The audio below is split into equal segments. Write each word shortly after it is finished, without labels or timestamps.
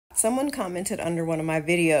Someone commented under one of my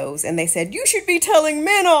videos and they said, "You should be telling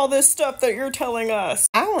men all this stuff that you're telling us."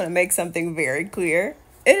 I want to make something very clear.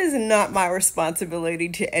 It is not my responsibility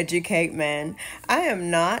to educate men. I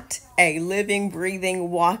am not a living,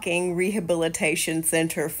 breathing, walking rehabilitation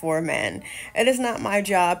center for men. It is not my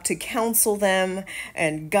job to counsel them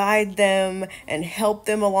and guide them and help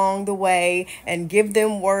them along the way and give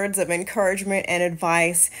them words of encouragement and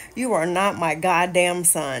advice. You are not my goddamn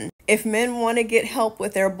son. If men want to get help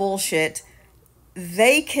with their bullshit,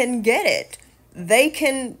 they can get it. They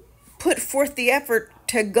can put forth the effort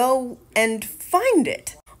to go and find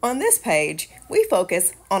it. On this page, we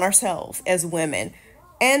focus on ourselves as women,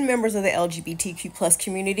 and members of the LGBTQ plus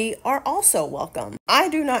community are also welcome. I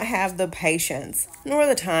do not have the patience, nor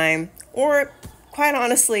the time, or quite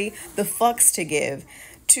honestly, the fucks to give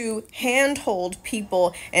to handhold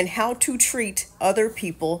people and how to treat other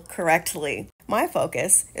people correctly. My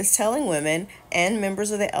focus is telling women and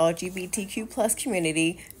members of the LGBTQ plus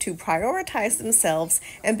community to prioritize themselves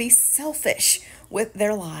and be selfish with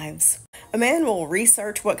their lives. A man will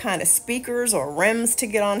research what kind of speakers or rims to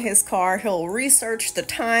get on his car. He'll research the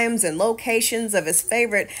times and locations of his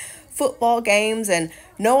favorite football games and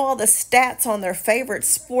know all the stats on their favorite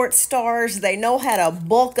sports stars. They know how to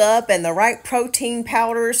bulk up and the right protein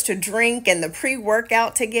powders to drink and the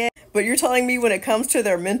pre-workout to get. But you're telling me when it comes to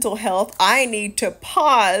their mental health, I need to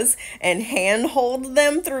pause and handhold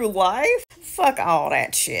them through life? Fuck all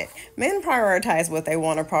that shit. Men prioritize what they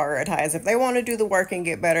want to prioritize. If they want to do the work and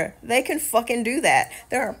get better, they can fucking do that.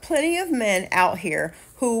 There are plenty of men out here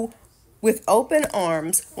who, with open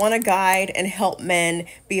arms, want to guide and help men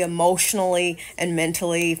be emotionally and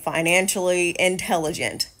mentally, financially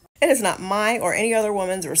intelligent. It is not my or any other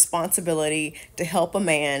woman's responsibility to help a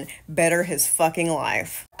man better his fucking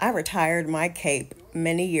life. I retired my cape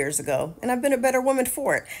many years ago, and I've been a better woman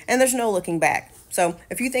for it, and there's no looking back. So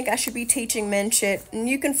if you think I should be teaching men shit,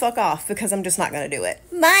 you can fuck off, because I'm just not gonna do it.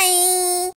 Bye!